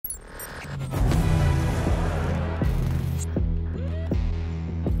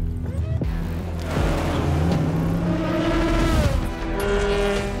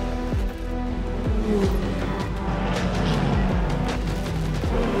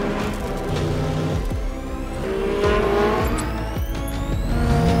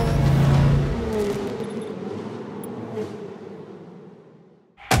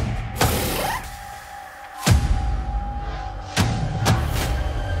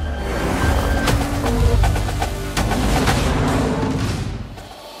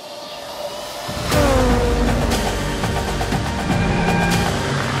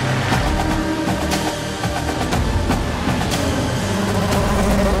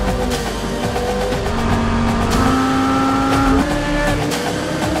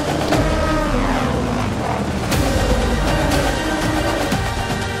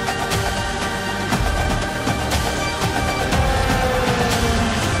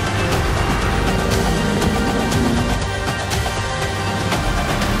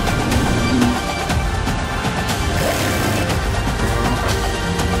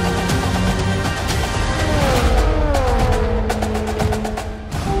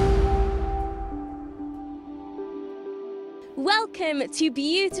Welcome to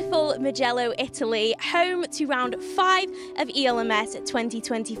beautiful Mugello, Italy, home to round 5 of ELMS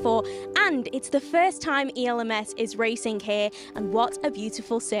 2024, and it's the first time ELMS is racing here, and what a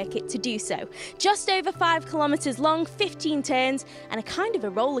beautiful circuit to do so. Just over 5 kilometres long, 15 turns, and a kind of a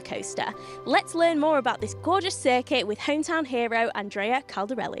roller coaster. Let's learn more about this gorgeous circuit with hometown hero Andrea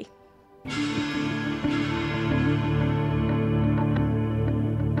Caldarelli.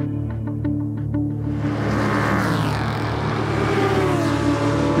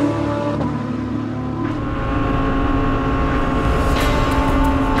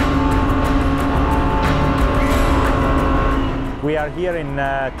 We are here in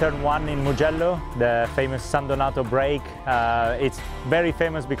turn 1 in Mugello, the famous San Donato break. It's very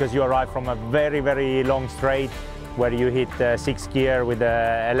famous because you arrive from a very long straight where you hit 6th gear with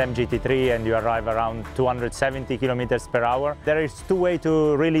the LMP2 and you arrive around 270 kilometers per hour. There is 2 ways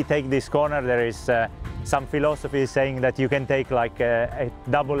to really take this corner. There is some philosophy saying that you can take like a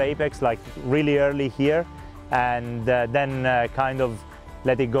double apex, like really early here, and then kind of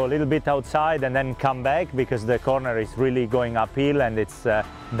let it go a little bit outside and then come back because the corner is really going uphill and it's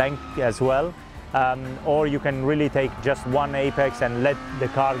banked as well. Or you can really take just one apex and let the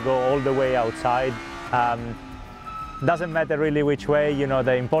car go all the way outside. Doesn't matter really which way, you know,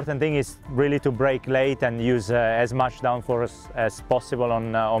 the important thing is really to brake late and use as much downforce as possible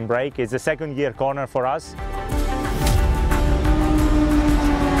on brake. It's a 2nd gear corner for us.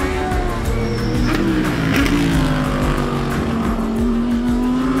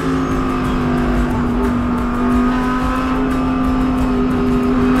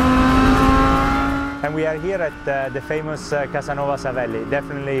 And we are here at the famous Casanova Savelli,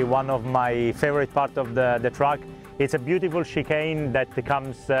 definitely one of my favorite parts of the track. It's a beautiful chicane that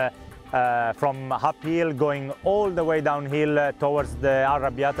comes from uphill, going all the way downhill towards the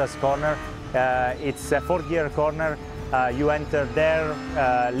Arrabbiata's corner. It's a 4th gear corner. You enter there,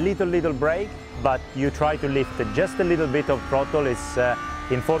 little brake, but you try to lift just a little bit of throttle. It's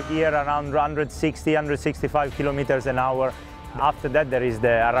in 4th gear around 160, 165 kilometers an hour. After that there is the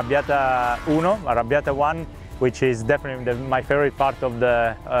Arrabbiata 1, which is definitely my favorite part of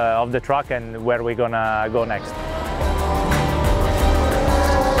the track and where we're gonna go next.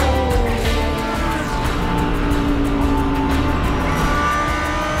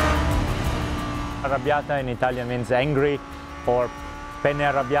 Arrabbiata in Italian means angry, or penne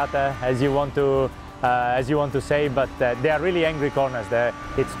arrabbiata, as you want to say, but they are really angry corners.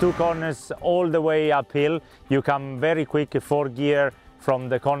 It's 2 corners all the way uphill. You come very quick 4th gear from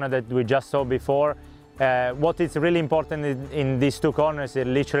the corner that we just saw before. What is really important in these 2 corners is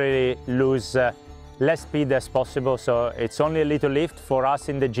literally lose less speed as possible. So it's only a little lift for us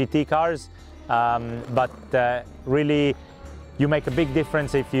in the GT cars, but really you make a big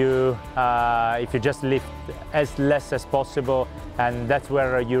difference if you just lift as less as possible, and that's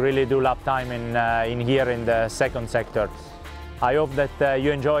where you really do lap time in here in the 2nd sector. I hope that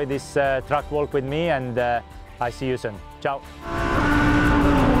you enjoy this track walk with me, and I see you soon. Ciao!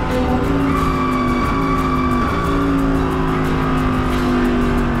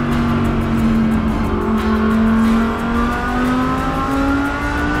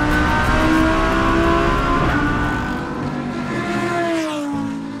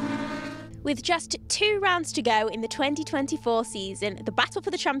 With just 2 rounds to go in the 2024 season, the battle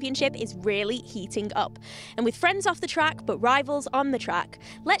for the championship is really heating up. And with friends off the track but rivals on the track,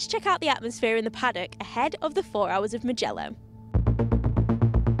 let's check out the atmosphere in the paddock ahead of the 4 Hours of Mugello.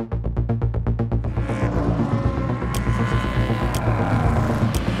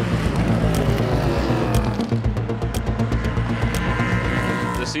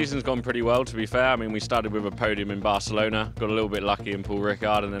 The season's gone pretty well, to be fair. I mean, we started with a podium in Barcelona, got a little bit lucky in Paul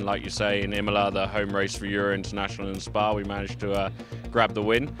Ricard, and then, like you say, in Imola, the home race for Euro International in Spa, we managed to grab the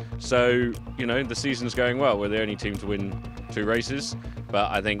win. So, you know, the season's going well. We're the only team to win 2 races,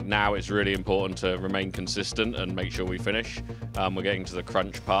 but I think now it's really important to remain consistent and make sure we finish. We're getting to the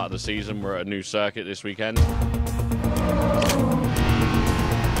crunch part of the season. We're at a new circuit this weekend.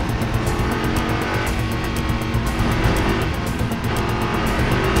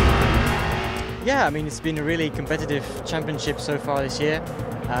 Yeah, I mean, it's been a really competitive championship so far this year.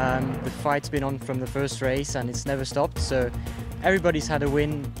 The fight's been on from the first race and it's never stopped, so everybody's had a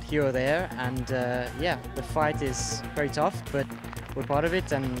win here or there, and yeah, the fight is very tough, but we're part of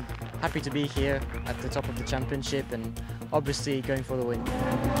it and happy to be here at the top of the championship and obviously going for the win.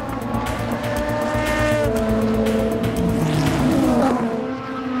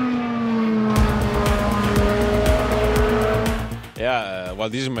 Yeah, Well,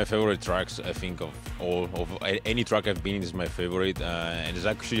 this is my favorite tracks. I think of any track I've been in is my favorite, and it's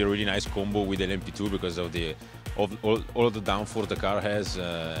actually a really nice combo with LMP2 because of all of the downforce the car has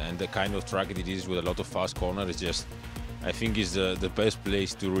and the kind of track it is with a lot of fast corners. It's just, I think, is the best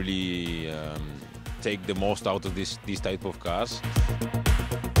place to really take the most out of these type of cars.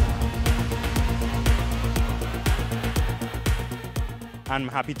 I'm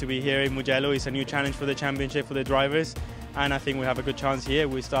happy to be here in Mugello. It's a new challenge for the championship for the drivers, and I think we have a good chance here.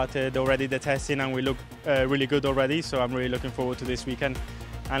 We started already the testing and we look really good already, so I'm really looking forward to this weekend.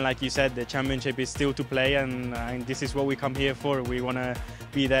 And like you said, the championship is still to play, and this is what we come here for. We want to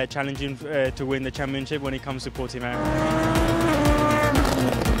be there challenging to win the championship when it comes to Portimão.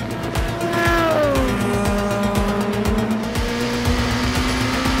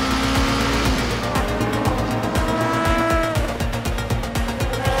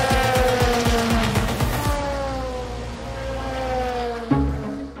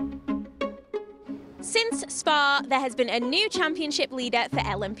 Since Spa, there has been a new championship leader for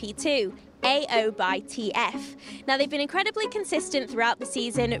LMP2, AO by TF. Now, they've been incredibly consistent throughout the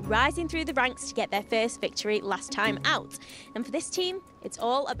season, rising through the ranks to get their first victory last time out. And for this team, it's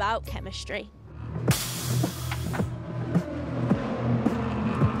all about chemistry.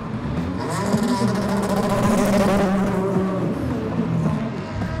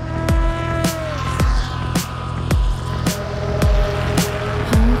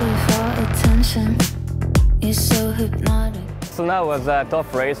 Barcelona was a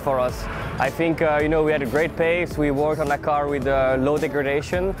tough race for us. I think we had a great pace. We worked on a car with low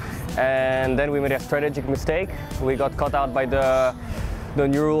degradation, and then we made a strategic mistake. We got caught out by the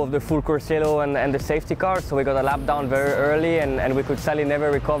new rule of the full course yellow and the safety car, so we got a lap down very early, and we could sadly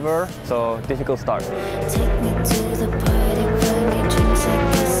never recover. So difficult start.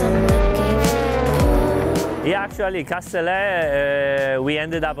 Yeah, actually, Castellet, we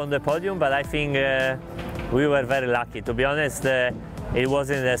ended up on the podium, but I think we were very lucky. To be honest, it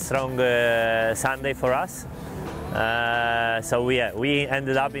wasn't a strong Sunday for us. So we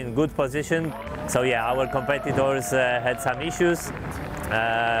ended up in good position. So yeah, our competitors had some issues.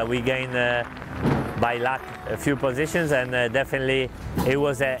 We gained by luck a few positions, and definitely it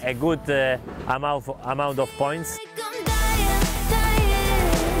was a good amount of points.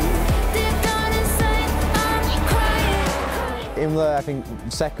 Imola, I think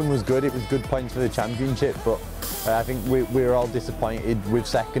second was good. It was good points for the championship, but I think we were all disappointed with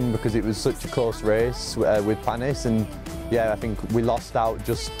second because it was such a close race with Panis, and yeah, I think we lost out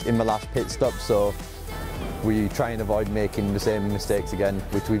just in the last pit stop, so we try and avoid making the same mistakes again,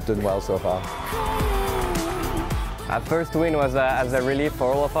 which we've done well so far. Our first win was as a relief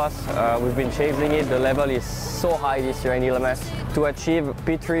for all of us. We've been chasing it. The level is so high this year in ELMS. To achieve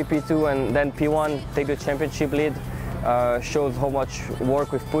P3, P2 and then P1, take the championship lead, shows how much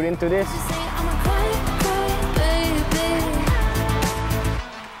work we've put into this.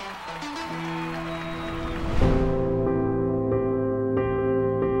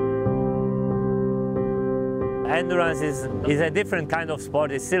 Endurance is a different kind of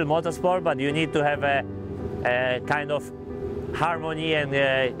sport. It's still motorsport, but you need to have a kind of harmony and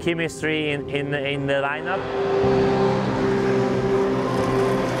chemistry in the lineup.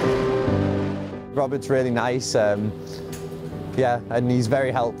 Robert's really nice, yeah, and he's very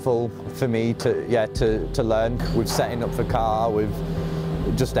helpful for me to learn with setting up the car, with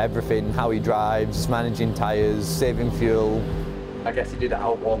just everything, how he drives, managing tyres, saving fuel. I guess he did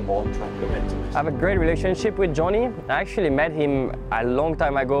out 1-1 trying to get to this. I have a great relationship with Johnny. I actually met him a long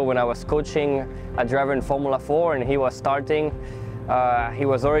time ago when I was coaching a driver in Formula 4 and he was starting. He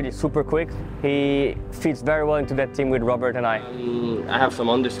was already super quick. He fits very well into that team with Robert and I. I have some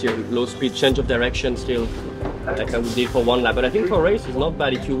understeer, low speed, change of direction still, like I would do for one lap. But I think for a race it's not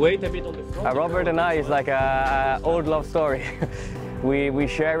bad if you wait a bit on the front. Robert and I is like an old love story. we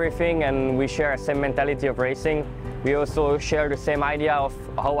share everything and we share the same mentality of racing. We also share the same idea of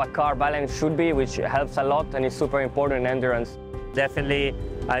how a car balance should be, which helps a lot and is super important in endurance. Definitely,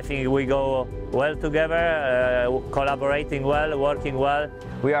 I think we go well together, collaborating well, working well.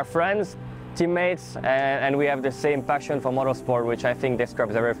 We are friends, teammates, and we have the same passion for motorsport, which I think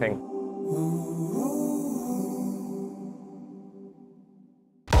describes everything.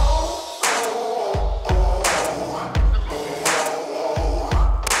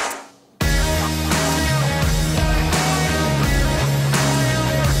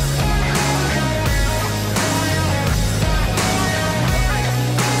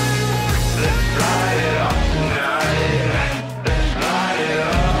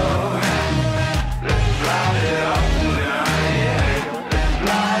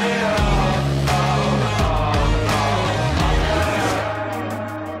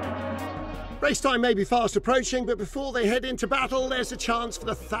 time may be fast approaching, but before they head into battle, there's a chance for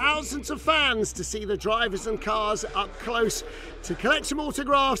the thousands of fans to see the drivers and cars up close, to collect some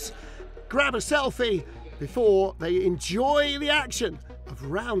autographs, grab a selfie, before they enjoy the action of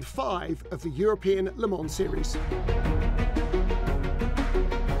round 5 of the European Le Mans Series.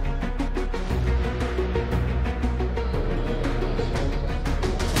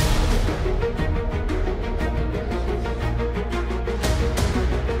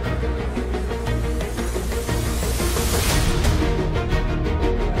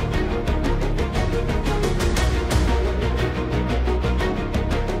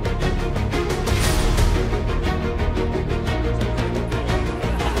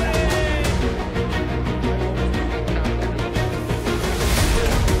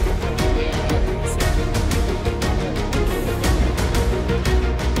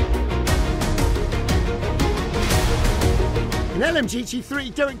 In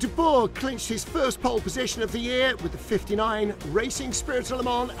LMGT3, Derek de Boer clinched his first pole position of the year with the 59 Racing Spirit Le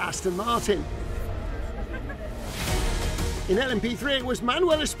Mans Aston Martin. In LMP3, it was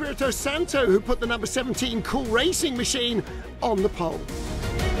Manuel Espirito Santo who put the number 17 Cool Racing machine on the pole.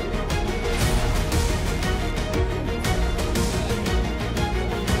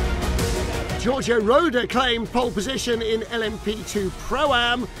 Giorgio Roda claimed pole position in LMP2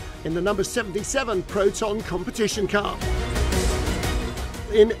 Pro-Am in the number 77 Proton competition car.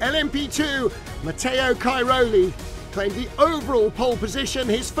 In LMP2, Matteo Cairoli claimed the overall pole position,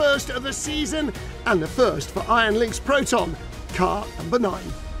 his first of the season and the first for Iron Lynx Proton, car number 9.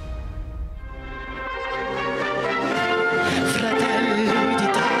 Fratelli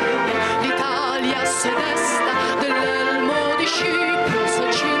d'Italia, l'Italia si desta, dell'elmo di Scipio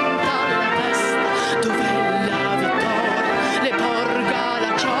s'accinta alla testa, dove la vittoria le porga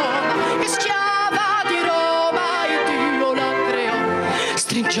la chioma, che schiava di Roma e Dio la creò.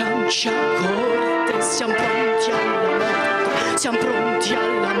 Stringiamoci a corte, siamo pronti alla morte, siamo pronti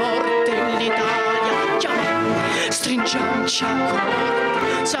alla morte, l'Italia chiama. Stringiamoci a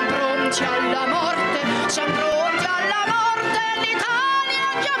corte, siamo pronti alla morte, siamo pronti alla morte,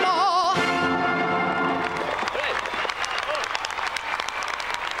 l'Italia chiamò.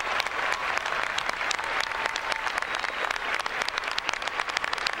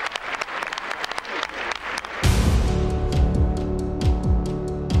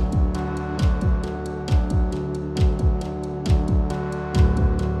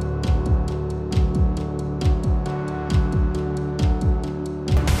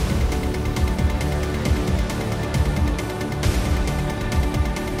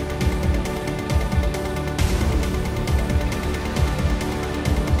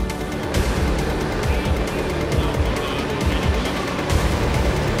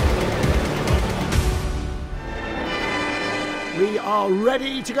 We are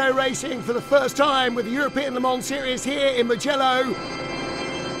ready to go racing for the first time with the European Le Mans Series here in Mugello.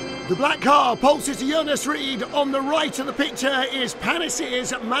 The black car pulses to Jonas Reed. On the right of the picture is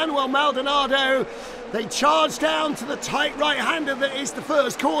Panis's Manuel Maldonado. They charge down to the tight right-hander that is the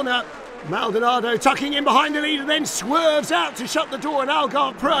first corner. Maldonado tucking in behind the leader, then swerves out to shut the door on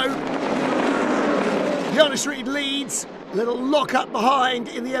Algarve Pro. Jonas Reed leads. Little lock up behind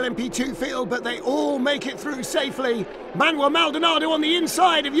in the LMP2 field, but they all make it through safely. Manuel Maldonado on the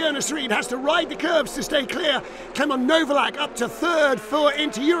inside of Jonas Reed has to ride the curbs to stay clear. Clement Novalak up to third for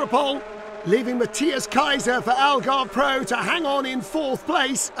into Europol, leaving Matthias Kaiser for Algarve Pro to hang on in fourth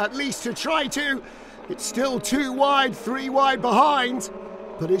place, at least to try to. It's still 2 wide, 3 wide behind,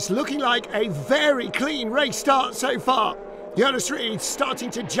 but it's looking like a very clean race start so far. Jonas Reed starting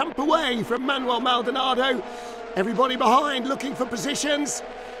to jump away from Manuel Maldonado. Everybody behind looking for positions,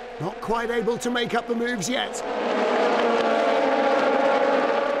 not quite able to make up the moves yet.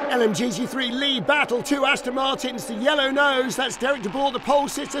 LMGT3 lead battle, 2 Aston Martins, the yellow nose, that's Derek de Boer, the pole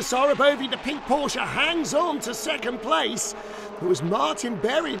sitter. Sorobovi, the pink Porsche, hangs on to second place. It was Martin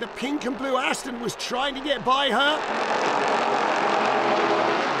Berry, the pink and blue Aston, was trying to get by her.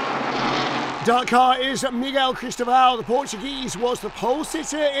 Dark car is Miguel Cristoval, the Portuguese, was the pole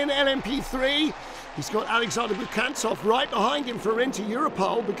sitter in LMP3. He's got Alexander Bukantsov right behind him for into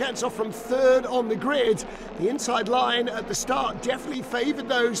Europol. Bukantsov from third on the grid. The inside line at the start definitely favoured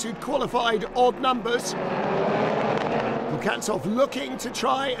those who'd qualified odd numbers. Bukantsov looking to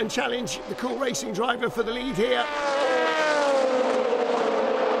try and challenge the Cool Racing driver for the lead here.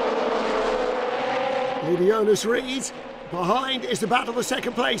 Leader Jonas Reed. Behind is the battle for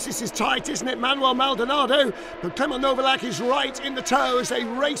second place. This is tight, isn't it? Manuel Maldonado, but Clement Novalak is right in the tow as they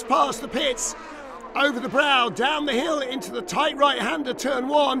race past the pits. over the brow, down the hill into the tight right-hander turn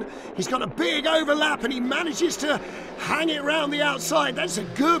 1. He's got a big overlap and he manages to hang it round the outside. That's a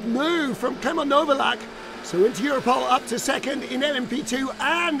good move from Klemon Novalak. So into Europol, up to second in LMP2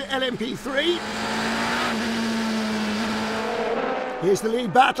 and LMP3. Here's the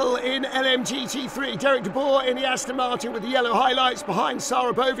lead battle in LMGT3. Derek de Boer in the Aston Martin with the yellow highlights behind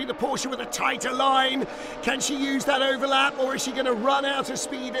Sarah Bovey, the Porsche with a tighter line. Can she use that overlap, or is she going to run out of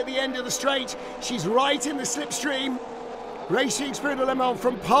speed at the end of the straight? She's right in the slipstream. Racing Spirit of Le Mans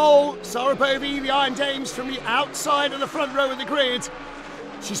from pole. Sarah Bovey, the Iron Dames, from the outside of the front row of the grid.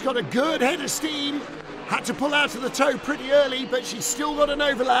 She's got a good head of steam. Had to pull out of the toe pretty early, but she's still got an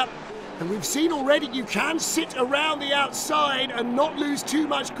overlap. And we've seen already you can sit around the outside and not lose too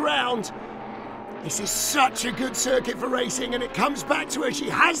much ground. This is such a good circuit for racing, and it comes back to her.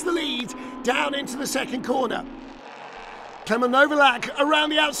 She has the lead down into the second corner. Klemon Novalak around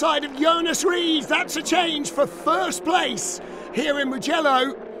the outside of Jonas Rees. That's a change for first place here in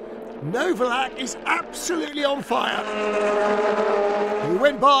Mugello. Novalak is absolutely on fire. He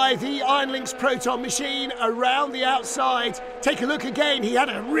went by the Iron Lynx Proton machine around the outside. Take a look again. He had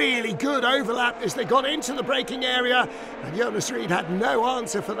a really good overlap as they got into the braking area, and Jonas Reed had no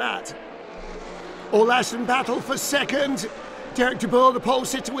answer for that. All Aston battle for second. Derek de Boer, the pole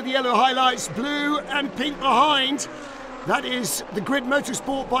sitter with the yellow highlights, blue and pink behind. That is the Grid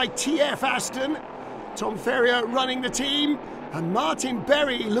Motorsport by TF Aston. Tom Ferrier running the team. And Martin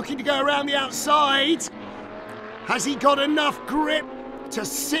Berry looking to go around the outside. Has he got enough grip to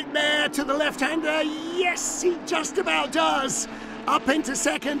sit there to the left-hander? Yes, he just about does. Up into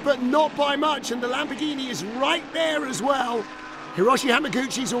second, but not by much, and the Lamborghini is right there as well. Hiroshi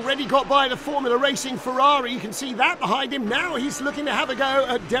Hamaguchi's already got by the Formula Racing Ferrari. You can see that behind him. Now he's looking to have a go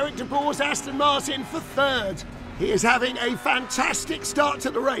at Derek de Boer's Aston Martin for third. He is having a fantastic start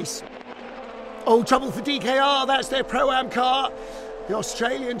to the race. Old trouble for DKR, that's their Pro-Am car. The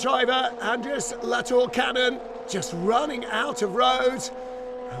Australian driver, Andres Latour-Cannon, just running out of road.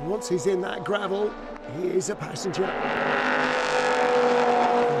 And once he's in that gravel, he is a passenger.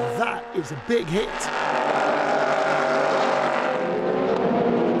 That is a big hit.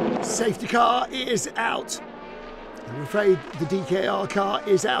 Safety car is out. I'm afraid the DKR car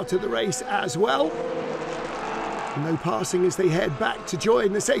is out of the race as well. No passing as they head back to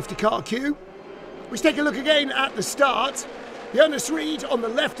join the safety car queue. Let's take a look again at the start. Jonas Reed on the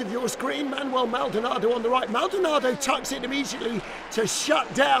left of your screen, Manuel Maldonado on the right. Maldonado tucks in immediately to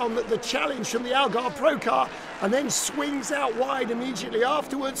shut down the challenge from the Algarve Pro car, and then swings out wide immediately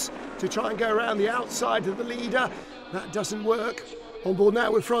afterwards to try and go around the outside of the leader. That doesn't work. On board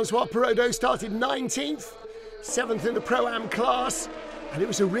now with Francois Perraudot, started 19th, 7th in the Pro-Am class, and it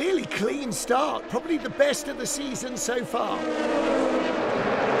was a really clean start, probably the best of the season so far.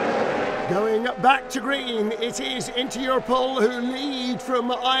 Going back to green, it is into Europol, who lead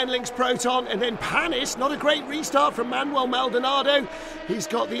from Iron Lynx Proton, and then Panis. Not a great restart from Manuel Maldonado. He's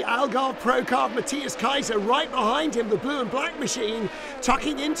got the Algarve Pro car, Matthias Kaiser, right behind him, the blue and black machine,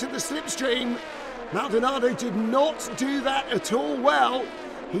 tucking into the slipstream. Maldonado did not do that at all well.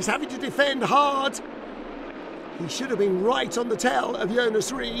 He's having to defend hard. He should have been right on the tail of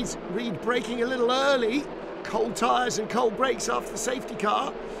Jonas Reed. Reed braking a little early. Cold tyres and cold brakes after the safety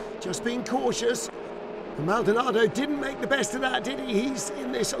car. Just being cautious. And Maldonado didn't make the best of that, did he? He's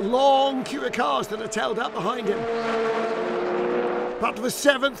in this long queue of cars that are tailed up behind him. But for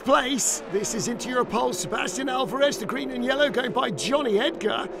 7th place, this is into Europol. Sebastian Alvarez, the green and yellow, going by Johnny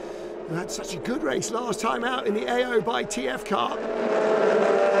Edgar, who had such a good race last time out in the AO by TF car.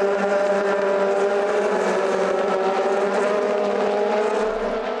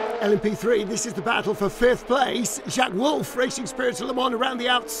 LMP3, this is the battle for 5th place. Jacques Wolf, Racing Spirits of Le Mans around the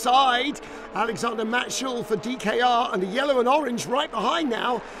outside. Alexander Matschul for DKR, and the yellow and orange right behind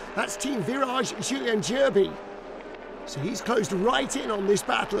now. That's Team Virage, Julien Gerby. So he's closed right in on this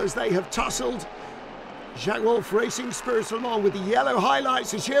battle as they have tussled. Jacques Wolf, Racing Spirits of Le Mans with the yellow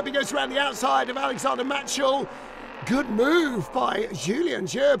highlights as Gerby goes around the outside of Alexander Matschul. Good move by Julien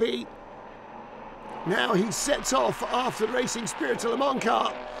Gerby. Now he sets off after the Racing Spirits of Le Mans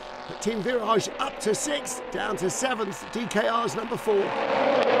car. But Team Virage up to 6th, down to 7th, DKR's number 4.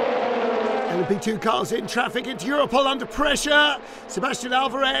 LMP2 cars in traffic into Europol under pressure. Sebastian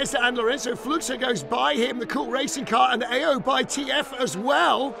Alvarez and Lorenzo Fluxa goes by him, the cool racing car, and AO by TF as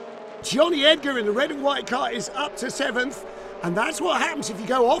well. Johnny Edgar in the red and white car is up to 7th. And that's what happens if you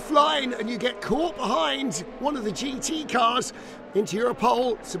go offline and you get caught behind one of the GT cars. Into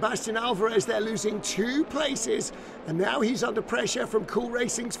Europol, Sebastian Alvarez, they're losing 2 places. And now he's under pressure from Cool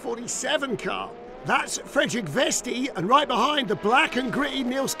Racing's 47 car. That's Frederik Vesti, and right behind the black and green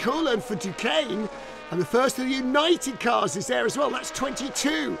Niels Keulen for Duquesne, and the first of the United cars is there as well. That's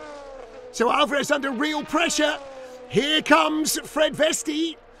 22. So Alvarez under real pressure. Here comes Fred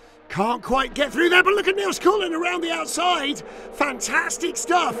Vesti. Can't quite get through there, but look at Niels Keulen around the outside. Fantastic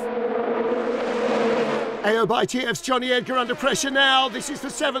stuff. AO by TF's Johnny Edgar under pressure now. This is for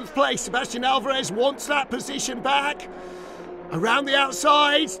 7th place. Sebastian Alvarez wants that position back. Around the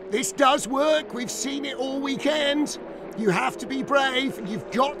outside, this does work. We've seen it all weekend. You have to be brave.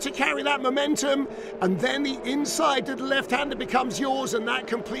 You've got to carry that momentum, and then the inside to the left-hander becomes yours, and that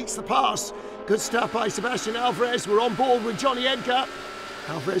completes the pass. Good stuff by Sebastian Alvarez. We're on board with Johnny Edgar.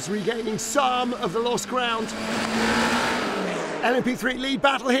 Alvarez regaining some of the lost ground. LMP3 lead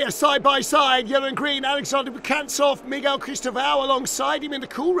battle here, side by side. Yellow and green, Alexander Bukantsov, Miguel Cristobal alongside him in the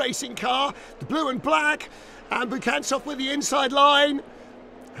cool racing car. The blue and black, and Bukantsov with the inside line.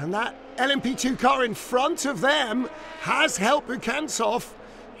 And that LMP2 car in front of them has helped Bukantsov.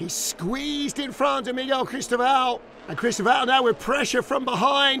 He's squeezed in front of Miguel Cristobal. And Cristobal now with pressure from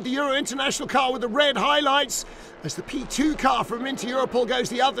behind. The Euro International car with the red highlights as the P2 car from Inter Europol goes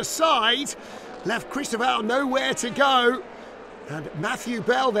the other side. Left Cristobal nowhere to go. And Matthew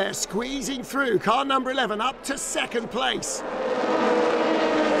Bell there squeezing through. Car number 11 up to 2nd place.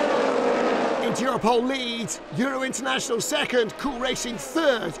 Inter Europol lead, Euro International 2nd, Cool Racing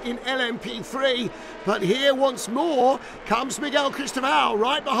 3rd in LMP3. But here once more comes Miguel Cristobal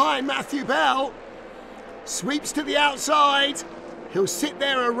right behind Matthew Bell. Sweeps to the outside. He'll sit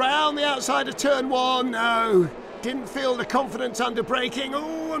there around the outside of turn 1. No, didn't feel the confidence under braking.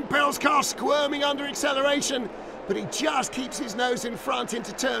 Oh, and Bell's car squirming under acceleration. But he just keeps his nose in front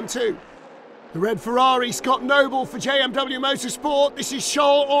into turn 2. The red Ferrari, Scott Noble for JMW Motorsport. This is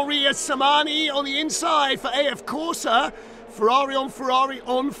Charles-Henri Samani on the inside for AF Corsa. Ferrari on Ferrari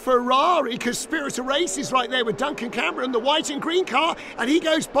on Ferrari, because Spirit of Race is right there with Duncan Cameron, the white and green car, and he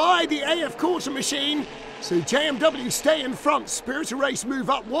goes by the AF Corsa machine. So JMW stay in front. Spirit of Race move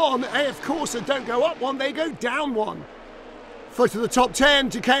up 1. AF Corsa don't go up 1, they go down 1. Foot of the top 10,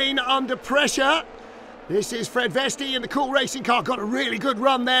 Duquesne under pressure. This is Fred Vesti in the cool racing car. Got a really good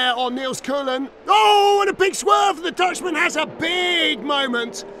run there on Niels Keulen. Oh, and a big swerve. The Dutchman has a big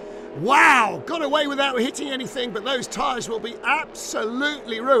moment. Wow, got away without hitting anything, but those tyres will be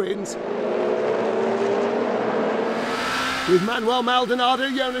absolutely ruined. With Manuel Maldonado,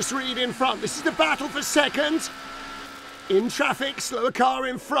 Jonas Reed in front. This is the battle for 2nd. In traffic, slower car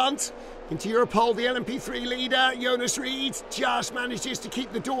in front. Into Europol, the LMP3 leader, Jonas Reed, just manages to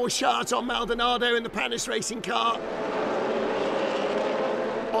keep the door shut on Maldonado in the Panis racing car.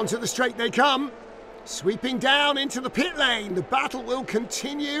 Onto the straight they come, sweeping down into the pit lane. The battle will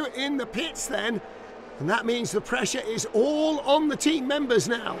continue in the pits then, and that means the pressure is all on the team members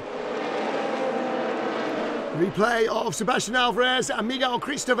now. Replay of Sebastian Alvarez and Miguel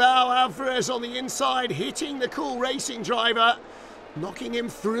Cristobal. Alvarez on the inside, hitting the cool racing driver, knocking him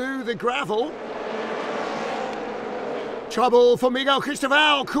through the gravel. Trouble for Miguel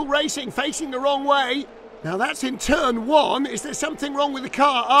Cristobal. Cool Racing facing the wrong way. Now that's in turn 1. Is there something wrong with the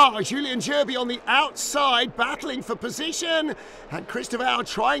car? Julian Gerby on the outside battling for position. And Cristobal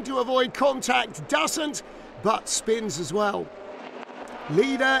trying to avoid contact. Doesn't, but spins as well.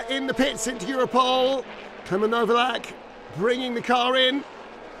 Leader in the pits into Europol. Clement Novalak bringing the car in.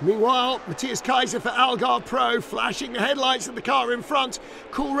 Meanwhile, Matthias Kaiser for Algarve Pro, flashing the headlights of the car in front.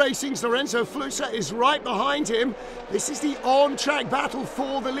 Cool Racing's Lorenzo Flusser is right behind him. This is the on-track battle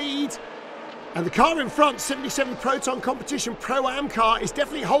for the lead. And the car in front, 77 Proton Competition Pro-Am car, is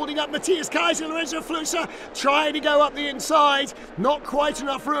definitely holding up Matthias Kaiser. Lorenzo Flusser trying to go up the inside. Not quite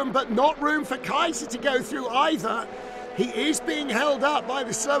enough room, but not room for Kaiser to go through either. He is being held up by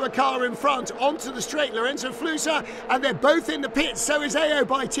the slower car in front onto the straight, Lorenzo Flusser, and they're both in the pits. So is AO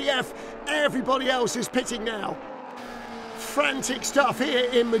by TF. Everybody else is pitting now. Frantic stuff here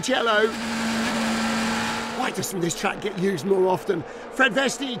in Mugello. Why doesn't this track get used more often? Fred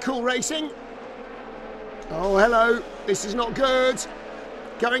Vesti, Cool Racing. Oh, hello. This is not good.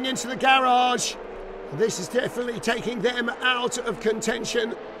 Going into the garage. This is definitely taking them out of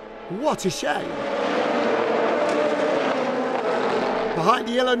contention. What a shame. Behind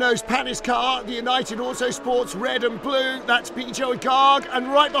the yellow-nosed Panis car, the United Autosports red and blue, that's Bijoy Garg, and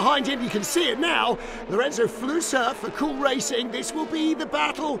right behind him, you can see it now, Lorenzo Flusser for Cool Racing. This will be the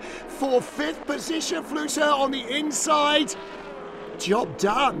battle for 5th position. Flusser on the inside, job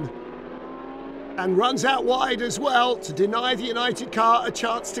done. And runs out wide as well to deny the United car a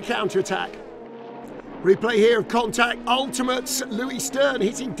chance to counter-attack. Replay here of contact, Ultimates, Louis Stern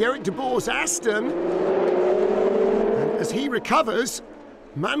hitting Derek de Boer's Aston. And as he recovers,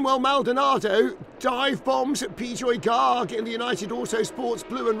 Manuel Maldonado dive bombs Bijoy Garg in the United Autosports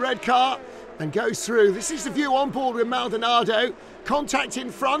blue and red car and goes through. This is the view on board with Maldonado. Contact in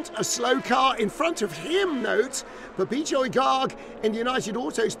front, a slow car in front of him, note. But Bijoy Garg in the United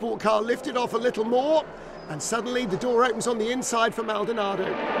Autosport car lifted off a little more, and suddenly the door opens on the inside for Maldonado.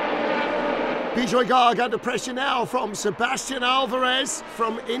 Bijoy Garg under pressure now from Sebastian Alvarez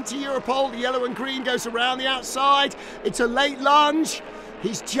from Inter Europol. The yellow and green goes around the outside. It's a late lunge.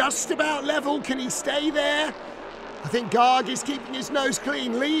 He's just about level. Can he stay there? I think Garg is keeping his nose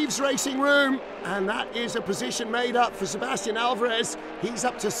clean, leaves racing room, and that is a position made up for Sebastian Alvarez. He's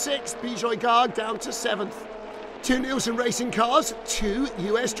up to 6th, Bijoy Garg down to 7th. 2 Nielsen Racing cars, 2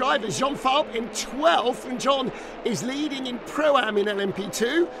 US drivers. Jean Falp in 12th, and John is leading in Pro-Am in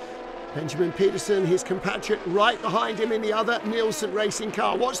LMP2. Benjamin Peterson, his compatriot, right behind him in the other Nielsen Racing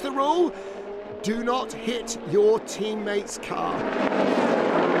car. What's the rule? Do not hit your teammate's car.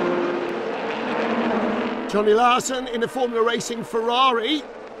 Johnny Larson in the Formula Racing Ferrari.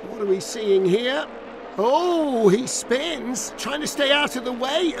 What are we seeing here? Oh, he spins, trying to stay out of the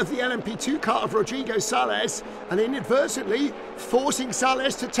way of the LMP2 car of Rodrigo Sales, and inadvertently forcing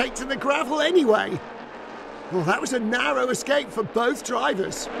Sales to take to the gravel anyway. Well, that was a narrow escape for both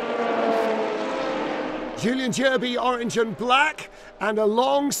drivers. Julian Jerby, orange and black, and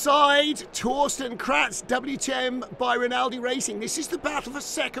alongside Torsten Kratz, WTM by Rinaldi Racing. This is the battle for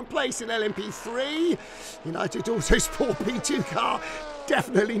 2nd place in LMP3. United Autosport P2 car,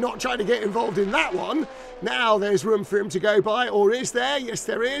 definitely not trying to get involved in that one. Now there's room for him to go by, or is there? Yes,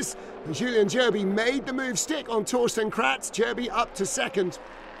 there is. And Julian Jerby made the move stick on Torsten Kratz. Jerby up to 2nd.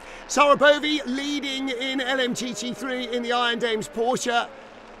 Sarabovi leading in LMGT3 in the Iron Dames Porsche.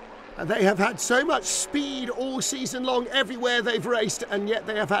 They have had so much speed all season long everywhere they've raced, and yet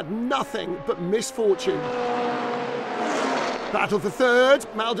they have had nothing but misfortune. Battle for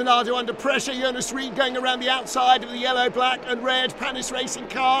 3rd, Maldonado under pressure, Jonas Reed going around the outside of the yellow, black and red Panis Racing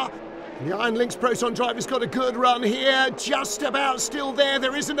car. And the Iron Lynx Proton driver's got a good run here, just about still there.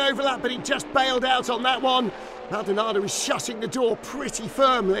 There is an overlap, but he just bailed out on that one. Maldonado is shutting the door pretty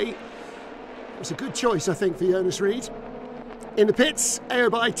firmly. It was a good choice, I think, for Jonas Reed. In the pits, AO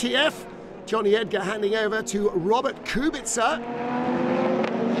by TF, Johnny Edgar handing over to Robert Kubica.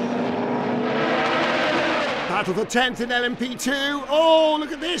 Battle for 10th in LMP2. Oh,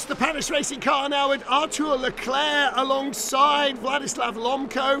 look at this, the Panis Racing car now with Arthur Leclerc alongside Vladislav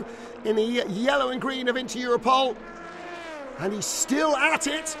Lomko in the yellow and green of Inter Europol. And he's still at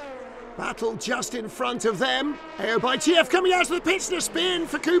it. Battle just in front of them. AO by TF coming out of the pits to spin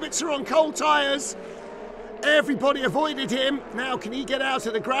for Kubica on cold tyres. Everybody avoided him. Now can he get out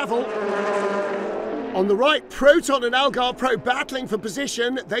of the gravel? On the right, Proton and Algarve Pro battling for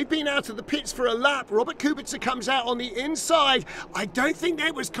position. They've been out of the pits for a lap. Robert Kubica comes out on the inside. I don't think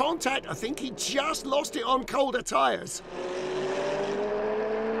there was contact. I think he just lost it on colder tyres.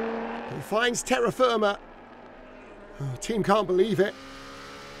 He finds terra firma. Oh, team can't believe it.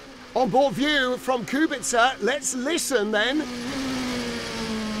 On board view from Kubica. Let's listen then.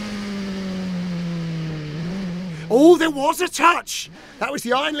 Oh, there was a touch! That was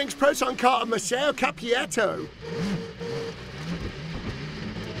the Iron Lynx Proton car of Maceo Capieto.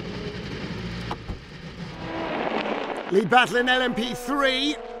 Lead battle in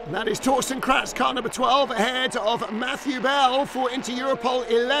LMP3. And that is Torsten Kratz, car number 12, ahead of Matthew Bell for Inter Europol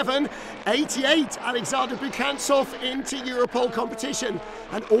 11. 88, Alexander Bukantsov, Inter Europol competition.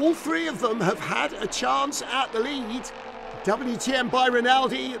 And all 3 of them have had a chance at the lead. WTM by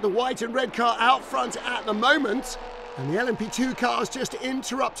Rinaldi, the white and red car out front at the moment. And the LMP2 cars just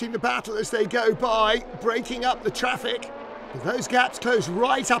interrupting the battle as they go by, breaking up the traffic. But those gaps close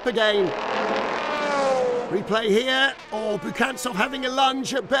right up again. Replay here. Oh, Bukantsov having a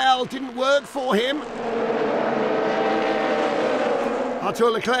lunge at Bell, didn't work for him. Arthur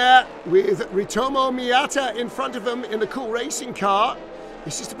Leclerc with Ritomo Miata in front of him in the Cool Racing car.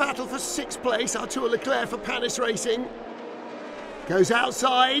 This is the battle for 6th place. Arthur Leclerc for Panis Racing. Goes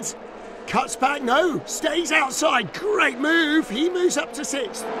outside, cuts back, no, stays outside, great move, he moves up to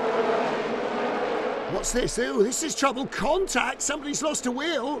 6th. What's this? Oh, this is trouble, contact, somebody's lost a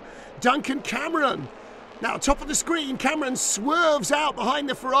wheel, Duncan Cameron. Now, top of the screen, Cameron swerves out behind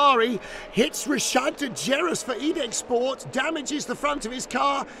the Ferrari, hits Rashad de Geras for Edex Sport, damages the front of his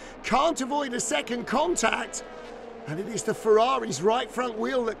car, can't avoid a second contact, and it is the Ferrari's right front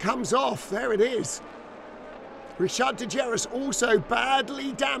wheel that comes off, there it is. Rashad de Geras also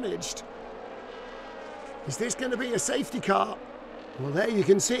badly damaged. Is this going to be a safety car? Well, there you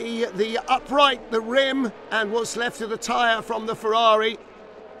can see the upright, the rim, and what's left of the tyre from the Ferrari.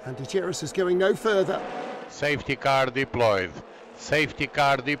 And de Geras is going no further. Safety car deployed. Safety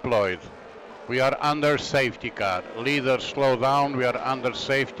car deployed. We are under safety car. Leaders slow down. We are under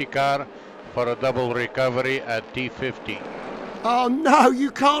safety car for a double recovery at T15. Oh no,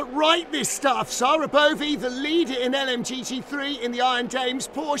 you can't write this stuff. Sarah Bovey, the leader in LMGT3 in the Iron Dames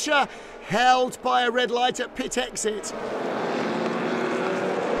Porsche, held by a red light at pit exit.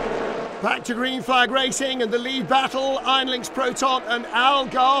 Back to green flag racing and the lead battle, Iron Lynx Proton and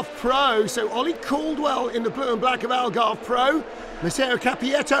Algarve Pro. So Ollie Caldwell in the blue and black of Algarve Pro. Matteo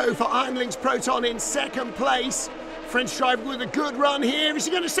Capietto for Iron Lynx Proton in second place. French driver with a good run here. Is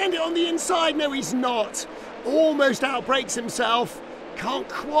he going to send it on the inside? No, he's not. Almost outbrakes himself. Can't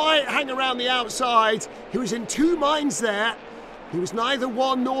quite hang around the outside. He was in two minds there. He was neither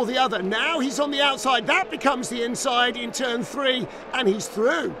one nor the other. Now he's on the outside. That becomes the inside in turn 3, and he's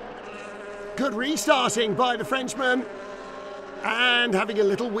through. Good restarting by the Frenchman. And having a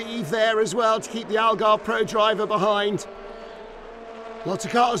little weave there as well to keep the Algarve Pro driver behind. Lots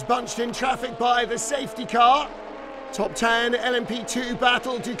of cars bunched in traffic by the safety car. Top 10 LMP2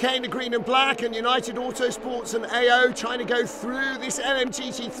 battle, Duquesne, the green and black, and United Autosports and AO trying to go through this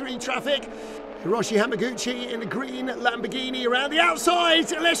LMGT3 traffic. Hiroshi Hamaguchi in the green Lamborghini around the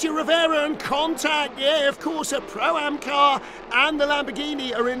outside. Alessio Rivera and contact. Yeah, of course, a Pro-Am car and the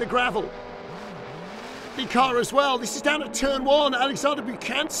Lamborghini are in the gravel. The car as well. This is down at turn 1. Alexander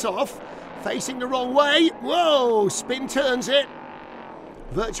Bukantsov facing the wrong way. Whoa, spin turns it.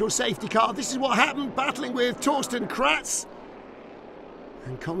 Virtual safety car. This is what happened, battling with Torsten Kratz.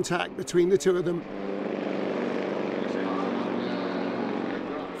 And contact between the two of them.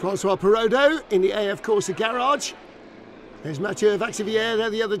 Francois Perrodo in the AF Corsa garage. There's Mathieu Vaxivière. They're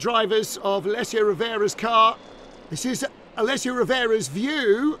the other drivers of Alessio Rivera's car. This is Alessio Rivera's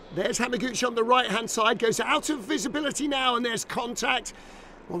view. There's Hamaguchi on the right-hand side. Goes out of visibility now, and there's contact.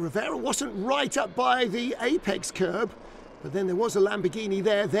 Well, Rivera wasn't right up by the apex curb, but then there was a Lamborghini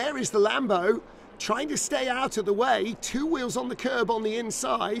there. There is the Lambo, trying to stay out of the way. Two wheels on the curb on the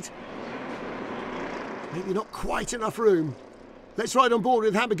inside. Maybe not quite enough room. Let's ride on board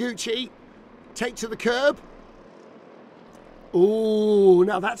with Hamaguchi. Take to the curb. Ooh,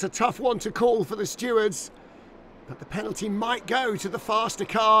 now that's a tough one to call for the stewards. But the penalty might go to the faster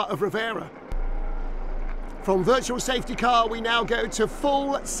car of Rivera. From virtual safety car, we now go to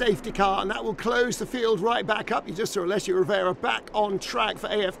full safety car, and that will close the field right back up. You just saw Alessio Rivera back on track for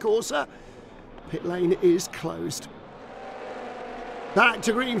AF Corsa. Pit lane is closed. Back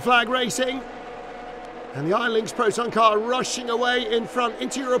to green flag racing. And the Iron Lynx Proton car rushing away in front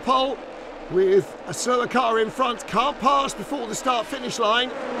into Europol with a slower car in front. Can't pass before the start-finish line.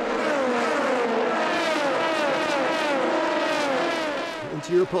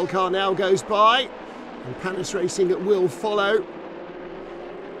 The Europol car now goes by, and Panis Racing will follow.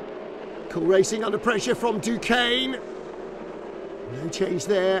 Cool Racing under pressure from Duquesne. No change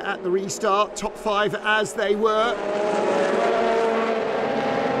there at the restart. Top 5 as they were.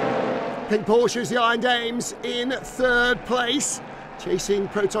 Pink Porsches, the Iron Dames in 3rd place. Chasing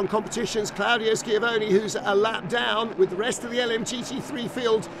Proton Competitions, Claudio Schiavone, who's a lap down, with the rest of the LMGT3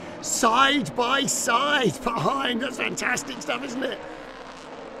 field side by side behind. That's fantastic stuff, isn't it?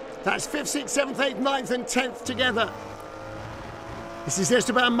 That's 5th, 6th, 7th, 8th, 9th and 10th together. This is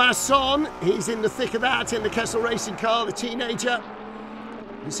Esteban Masson. He's in the thick of that in the Kessel Racing car, the teenager.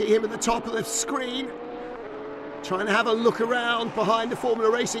 You see him at the top of the screen, trying to have a look around behind the Formula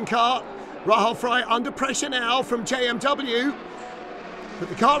Racing car. Rahul Fry under pressure now from JMW. But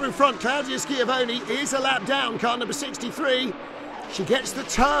the car in front, Claudia Schiavone, is a lap down, car number 63. She gets the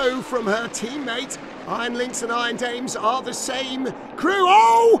tow from her teammate. Iron Lynx and Iron Dames are the same crew.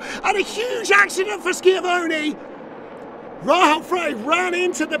 Oh, and a huge accident for Schiavone. Rahul Frey ran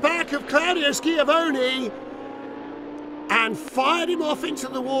into the back of Claudio Schiavone and fired him off into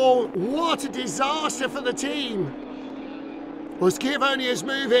the wall. What a disaster for the team. Well, Schiavone is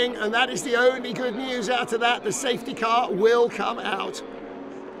moving, and that is the only good news out of that. The safety car will come out.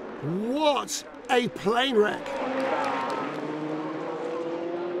 What a plane wreck.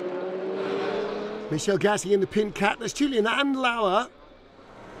 Michel Gassi in the pin cat. There's Julian Andlauer.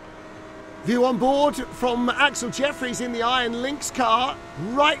 View on board from Axel Jeffries in the Iron Lynx car,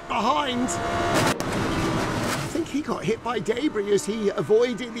 right behind. I think he got hit by debris as he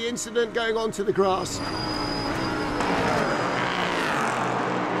avoided the incident going onto the grass.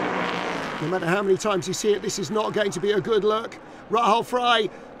 No matter how many times you see it, this is not going to be a good look. Rahul Fry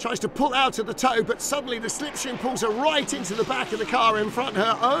tries to pull out of the tow, but suddenly the slipstream pulls her right into the back of the car in front,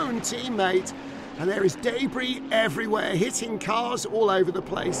 her own teammate. And there is debris everywhere, hitting cars all over the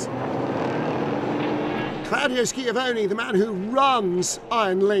place. Claudio Schiavone, the man who runs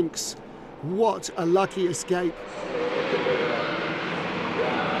Iron Lynx. What a lucky escape.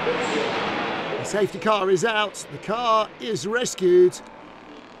 Safety car is out. The car is rescued.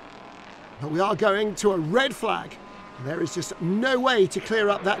 But we are going to a red flag. There is just no way to clear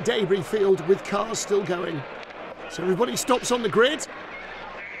up that debris field with cars still going. So everybody stops on the grid.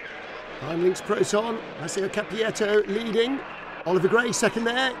 LMP2 Proton, Massimo Cappietto leading. Oliver Gray second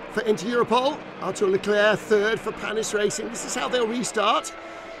there for Inter Europol. Arthur Leclerc third for Panis Racing. This is how they'll restart.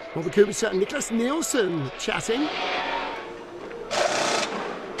 Robert Kubica and Nicholas Nielsen chatting.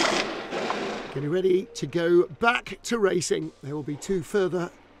 Getting ready to go back to racing. There will be 2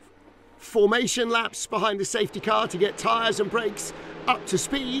 further formation laps behind the safety car to get tyres and brakes up to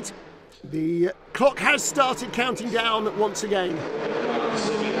speed. The clock has started counting down once again.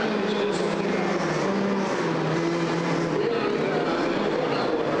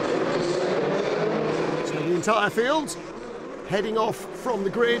 So the entire field heading off from the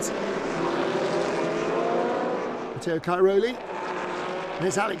grid. Matteo Cairoli.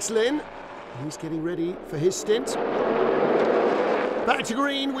 There's Alex Lynn. He's getting ready for his stint. Back to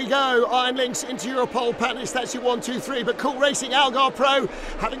green we go. Iron Lynx into Europol Panis. That's your 1, 2, 3. But Cool Racing Algarve Pro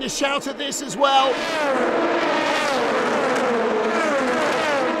having a shout at this as well.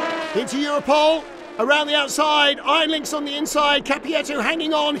 Into Europol. Around the outside. Iron Lynx on the inside. Cappietto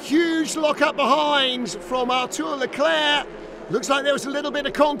hanging on. Huge lock up behind from Arthur Leclerc. Looks like there was a little bit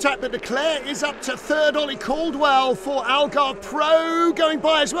of contact, but Leclerc is up to third. Ollie Caldwell for Algarve Pro going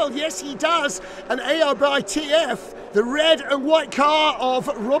by as well. Yes, he does. An AO by TF. The red and white car of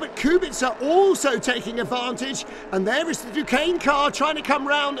Robert Kubica also taking advantage. And there is the Duquesne car trying to come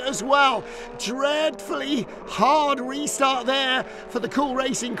round as well. Dreadfully hard restart there for the Cool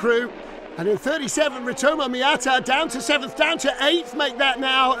Racing crew. And in 37, Ritomo Miata down to 7th, down to 8th, make that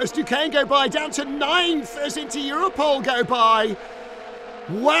now as Duquesne go by, down to 9th as Inter Europol go by.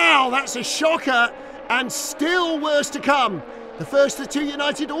 Wow, that's a shocker, and still worse to come. The first of 2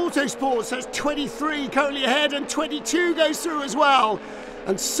 United Autosports, that's 23 currently ahead, and 22 goes through as well.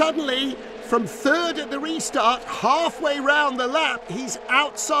 And suddenly, from 3rd at the restart, halfway round the lap, he's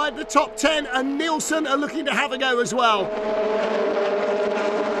outside the top 10, and Nielsen are looking to have a go as well.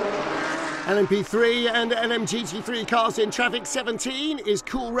 LMP3 and LMGT3 cars in traffic. 17 is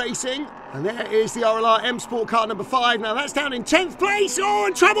Cool Racing. And there is the RLR M Sport car number 5. Now that's down in 10th place. Oh,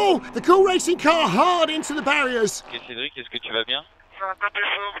 in trouble! The Cool Racing car hard into the barriers.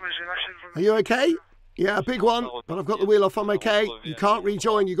 Are you okay? Yeah, a big one, but I've got the wheel off. I'm okay. You can't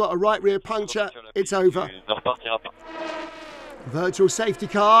rejoin. You got a right rear puncture. It's over. Virtual safety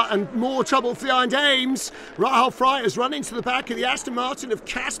car and more trouble for behind Ames. Rahul Fry has run into the back of the Aston Martin of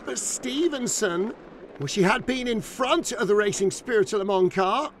Casper Stevenson. Well, she had been in front of the Racing Spirit Le Mans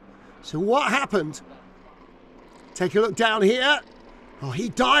car. So what happened? Take a look down here. Oh, he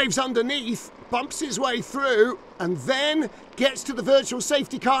dives underneath, bumps his way through, and then gets to the virtual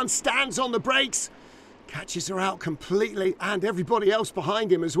safety car and stands on the brakes. Catches her out completely, and everybody else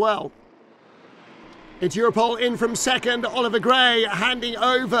behind him as well. It's Europol in from 2nd, Oliver Gray handing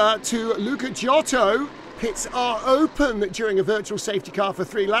over to Luca Giotto. Pits are open during a virtual safety car for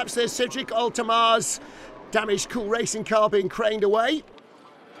 3 laps. There's Cedric Altamar's damaged Cool Racing car being craned away.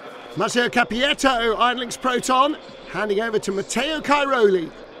 Massimo Cappietto, Iron Lynx Proton, handing over to Matteo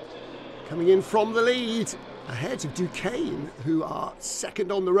Cairoli. Coming in from the lead, ahead of Duquesne, who are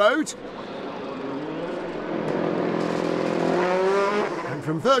 2nd on the road. And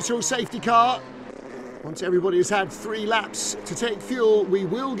from virtual safety car, once everybody has had 3 laps to take fuel, we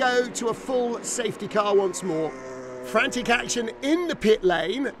will go to a full safety car once more. Frantic action in the pit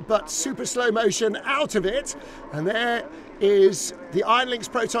lane, but super slow motion out of it. And there is the Iron Lynx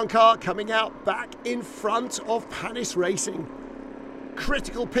Proton car coming out back in front of Panis Racing.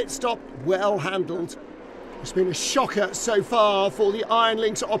 Critical pit stop, well handled. It's been a shocker so far for the Iron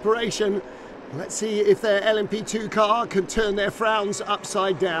Lynx operation. Let's see if their LMP2 car can turn their frowns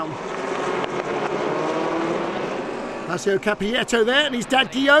upside down. Massimo Cappietto there, and his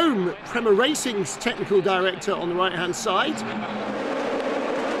dad Guillaume, Prema Racing's technical director on the right-hand side.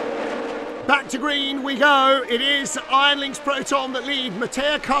 Back to green we go. It is Iron Lynx Proton that lead.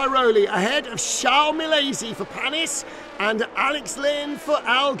 Matteo Cairoli ahead of Charles Milesi for Panis and Alex Lynn for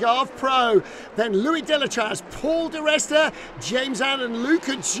Algarve Pro. Then Louis Delatraz, Paul Di Resta, James Allen,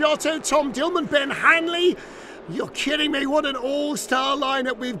 Luca Giotto, Tom Dillman, Ben Hanley. You're kidding me, what an all-star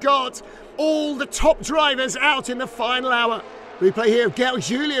lineup we've got. All the top drivers out in the final hour. Replay here of Gail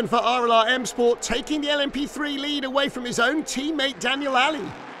Julien for RLR M Sport, taking the LMP3 lead away from his own teammate Daniel Alley.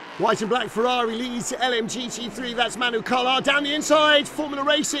 White and black Ferrari leads LMGT3, that's Manu Collard. Down the inside, Formula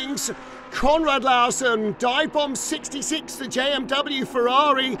Racing's Konrad Larsen. Dive bomb 66, the JMW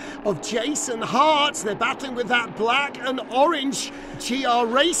Ferrari of Jason Hart. They're battling with that black and orange GR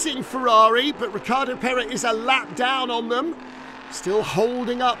Racing Ferrari, but Ricardo Pera is a lap down on them. Still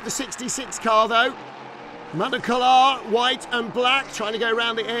holding up the 66 car though. Manu Collard, white and black, trying to go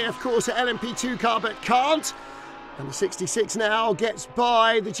around the AF course at LMP2 car, but can't. And the 66 now gets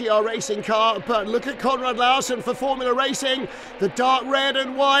by the GR Racing car, but look at Konrad Larsen for Formula Racing. The dark red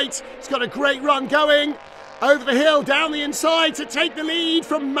and white. He's got a great run going. Over the hill, down the inside to take the lead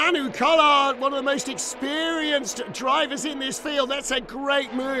from Manu Collard, one of the most experienced drivers in this field. That's a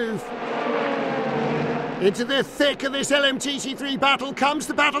great move. Into the thick of this LMGT3 battle comes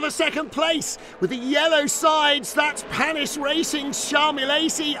the battle for second place. With the yellow sides, that's Panis Racing's Charles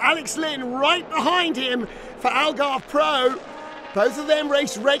Milesi, Alex Lynn right behind him for Algarve Pro. Both of them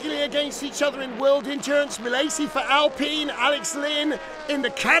race regularly against each other in World Endurance. Milesi for Alpine, Alex Lynn in the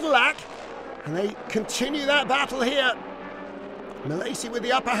Cadillac. And they continue that battle here. Milesi with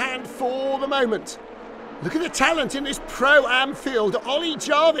the upper hand for the moment. Look at the talent in this Pro-Am field. Ollie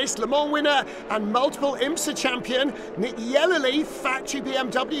Jarvis, Le Mans winner and multiple IMSA champion. Nick Yellerly, factory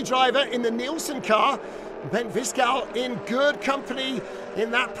BMW driver in the Nielsen car. Ben Viscal in good company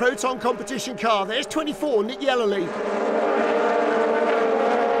in that Proton competition car. There's 24, Nick Yellerly.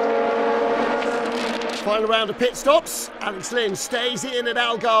 Final round of pit stops. Alex Lynn stays in at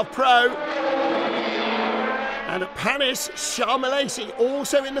Algarve Pro. And at Panis, Charles Milesi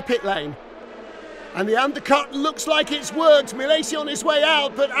also in the pit lane. And the undercut looks like it's worked. Milesi on his way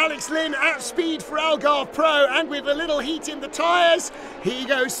out, but Alex Lynn at speed for Algarve Pro, and with a little heat in the tyres, he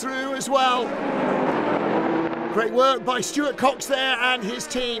goes through as well. Great work by Stuart Cox there and his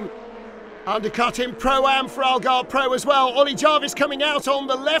team. Undercut in Pro-Am for Algarve Pro as well. Ollie Jarvis coming out on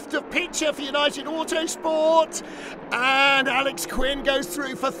the left of picture for United Autosport. And Alex Quinn goes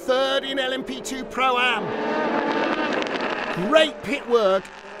through for third in LMP2 Pro-Am. Great pit work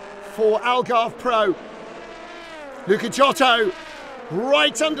for Algarve Pro. Luca Giotto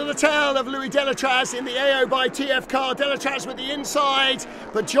right under the tail of Louis Delatraz in the AO by TF car. Delatraz with the inside,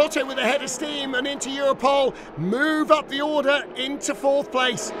 but Giotto with a head of steam and into Europol. Move up the order into fourth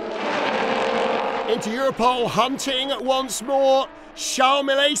place. Into Europol, hunting once more. Charles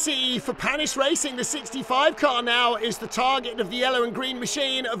Milesi for Panis Racing. The 65 car now is the target of the yellow and green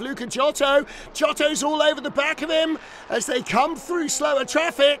machine of Luca Giotto. Giotto's all over the back of him as they come through slower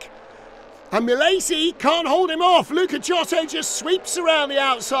traffic. And Milesi can't hold him off. Luca Giotto just sweeps around the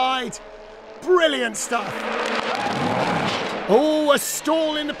outside. Brilliant stuff. Oh, a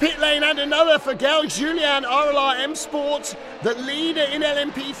stall in the pit lane and another for Gael Julien, RLR M Sport, the leader in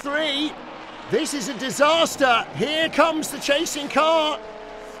LMP3. This is a disaster. Here comes the chasing car.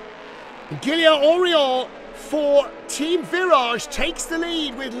 Guillaume Oriol for Team Virage takes the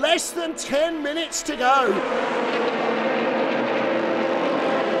lead with less than 10 minutes to go.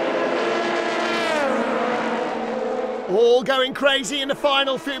 All going crazy in the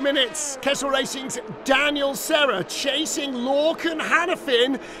final few minutes. Kessel Racing's Daniel Serra chasing Lorcan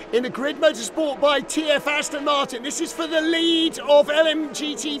Hannafin in the Grid Motorsport by TF Aston Martin. This is for the lead of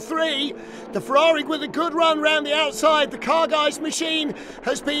LMGT3. The Ferrari with a good run round the outside. The car guy's machine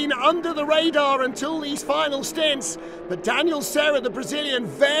has been under the radar until these final stints. But Daniel Serra, the Brazilian,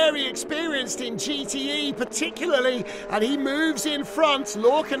 very experienced in GTE particularly, and he moves in front.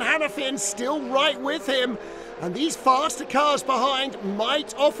 Lorcan Hannafin still right with him. And these faster cars behind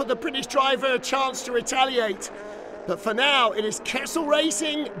might offer the British driver a chance to retaliate. But for now, it is Kessel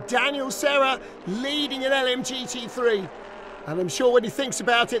Racing, Daniel Serra leading in LMGT3. And I'm sure when he thinks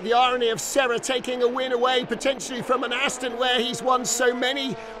about it, the irony of Serra taking a win away potentially from an Aston where he's won so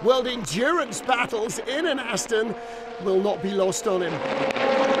many world endurance battles in an Aston will not be lost on him.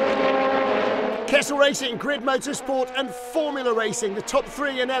 Kessel Racing, Grid Motorsport and Formula Racing, the top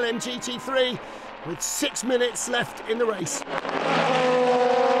three in LMGT3. With 6 minutes left in the race.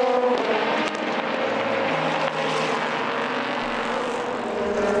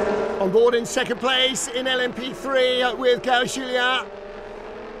 On board in second place in LMP3 with Gael Julien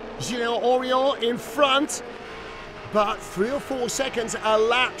Oriol in front, but 3 or 4 seconds a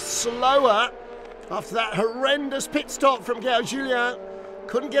lap slower after that horrendous pit stop from Gael Julien.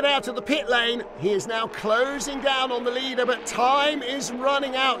 Couldn't get out of the pit lane. He is now closing down on the leader, but time is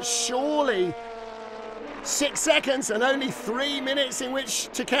running out surely. 6 seconds and only 3 minutes in which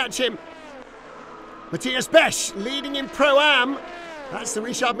to catch him. Matthias Besch leading in Pro-Am. That's the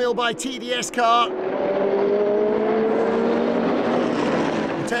Richard Mille by TDS car.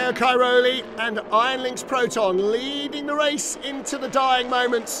 Matteo Cairoli and Iron Lynx Proton leading the race into the dying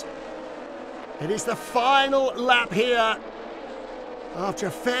moments. It is the final lap here after a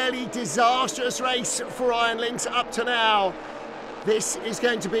fairly disastrous race for Iron Lynx up to now. This is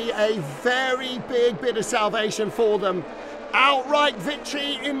going to be a very big bit of salvation for them. Outright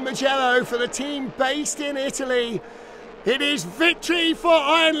victory in Mugello for the team based in Italy. It is victory for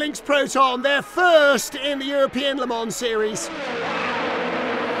Iron Lynx Proton, their first in the European Le Mans Series.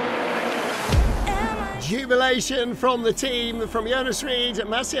 Jubilation from the team, from Jonas Reed,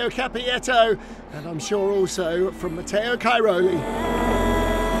 Massimo Capietto, and I'm sure also from Matteo Cairoli.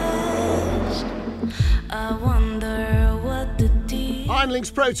 Iron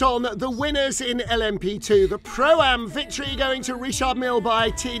Lynx Proton, the winners in LMP2. The Pro-Am victory going to Richard Mille by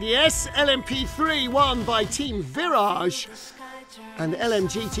TDS. LMP3 won by Team Virage. And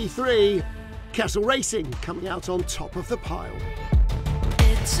LMGT3, Castle Racing coming out on top of the pile.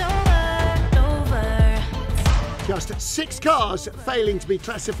 It's over. Just 6 cars failing to be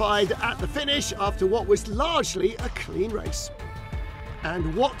classified at the finish after what was largely a clean race.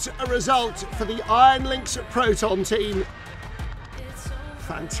 And what a result for the Iron Lynx Proton team.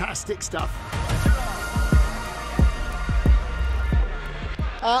 Fantastic stuff.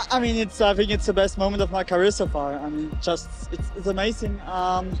 I mean, I think it's the best moment of my career so far. I mean, it's amazing.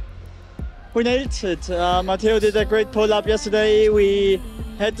 We nailed it. Matteo did a great pole up yesterday. We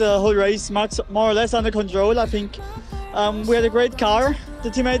had the whole race more or less under control. I think we had a great car. The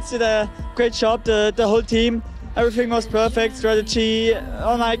teammates did a great job. The whole team, everything was perfect. Strategy,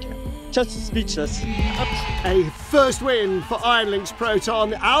 just speechless. A first win for Iron Lynx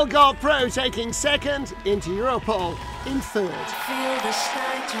Proton. Algarve Pro taking second, into Europol in third.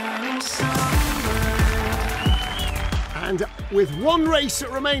 And with 1 race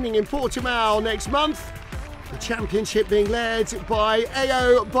remaining in Portimão next month, the championship being led by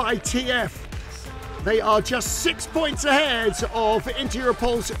AO by TF. They are just 6 points ahead of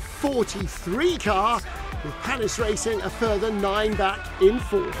Intereuropol's 43 car, with Panis Racing a further 9 back in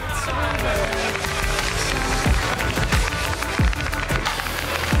fourth.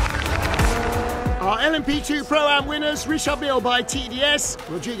 Our LMP2 Pro-Am winners, Richard Mille by TDS,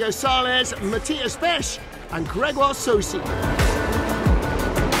 Rodrigo Sales, Matthias Besch and Gregoire Sosi.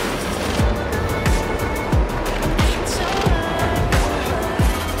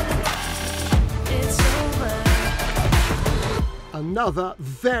 Another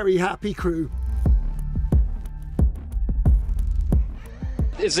very happy crew.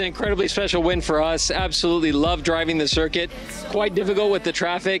 It's an incredibly special win for us. Absolutely love driving the circuit. Quite difficult with the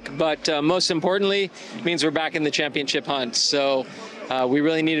traffic, but most importantly, it means we're back in the championship hunt. So we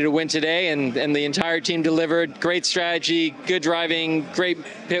really needed a win today, and the entire team delivered. Great strategy, good driving, great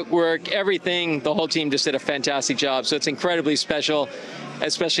pit work, everything. The whole team just did a fantastic job. So it's incredibly special,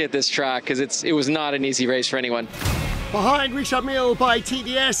 especially at this track, because it was not an easy race for anyone. Behind Richard Mille by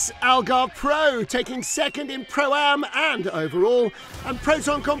TDS, Algarve Pro taking second in Pro-Am and overall, and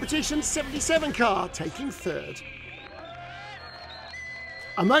Proton Competition's 77 car taking third.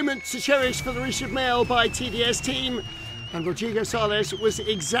 A moment to cherish for the Richard Mille by TDS team, and Rodrigo Sales was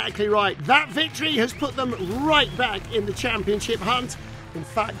exactly right. That victory has put them right back in the championship hunt. In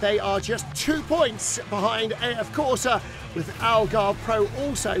fact, they are just 2 points behind AF Corsa, with Algarve Pro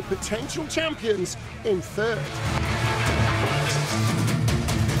also potential champions in third.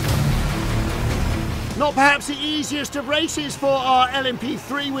 Not perhaps the easiest of races for our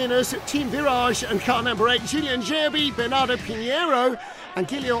LMP3 winners, Team Virage and car number 8, Julien Gerby, Bernardo Pinheiro and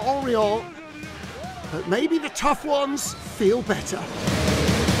Guillaume Henriot. But maybe the tough ones feel better.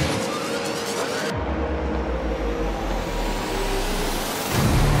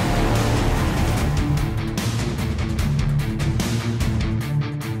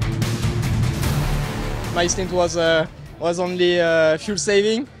 My stint was only fuel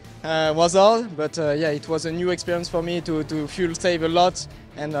saving, was all, but yeah, it was a new experience for me to fuel save a lot,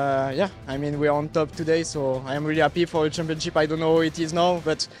 and yeah, I mean, we're on top today, so I am really happy for the championship. I don't know how it is now,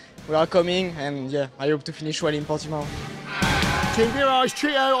 but we are coming, and yeah, I hope to finish well in Portimão. Team Virage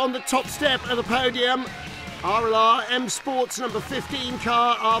trio on the top step of the podium. RLR M Sports number 15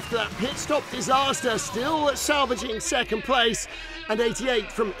 car after that pit stop disaster, still salvaging second place, and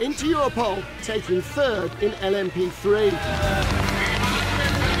 88 from Intereuropol taking third in LMP3.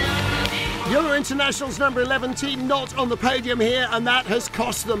 Euro International's number 11 team not on the podium here, and that has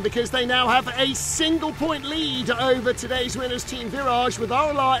cost them because they now have a single point lead over today's winners, Team Virage, with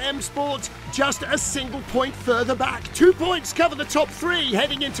RLR M Sport just a single point further back. 2 points cover the top 3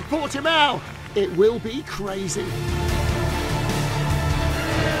 heading into Portimão. It will be crazy.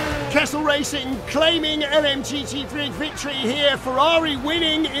 Kessel Racing claiming LMGT3 victory here. Ferrari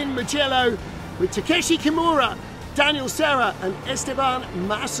winning in Mugello with Takeshi Kimura, Daniel Serra and Esteban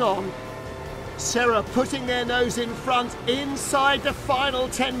Masson. Serra putting their nose in front inside the final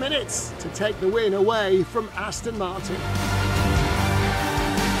 10 minutes to take the win away from Aston Martin.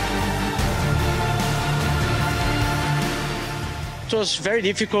 It was very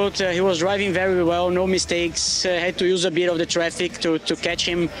difficult. He was driving very well, no mistakes. Had to use a bit of the traffic to catch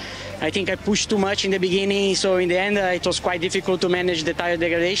him. I think I pushed too much in the beginning, so in the end it was quite difficult to manage the tire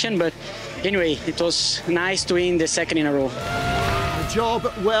degradation. But anyway, it was nice to win the second in a row. A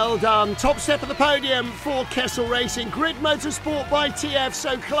job well done. Top step of the podium for Kessel Racing. Grid Motorsport by TF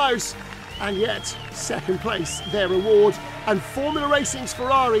so close, and yet second place their reward. And Formula Racing's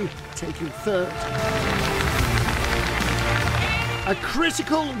Ferrari taking third. A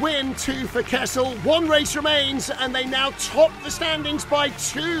critical win too for Kessel. One race remains and they now top the standings by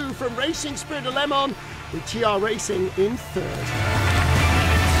 2 from Racing Spirit of Le Mans, with TR Racing in third.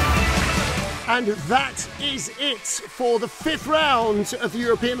 And that is it for the 5th round of the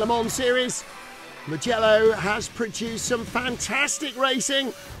European Le Mans Series. Mugello has produced some fantastic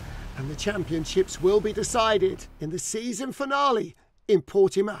racing, and the championships will be decided in the season finale in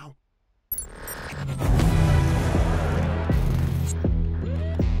Portimão.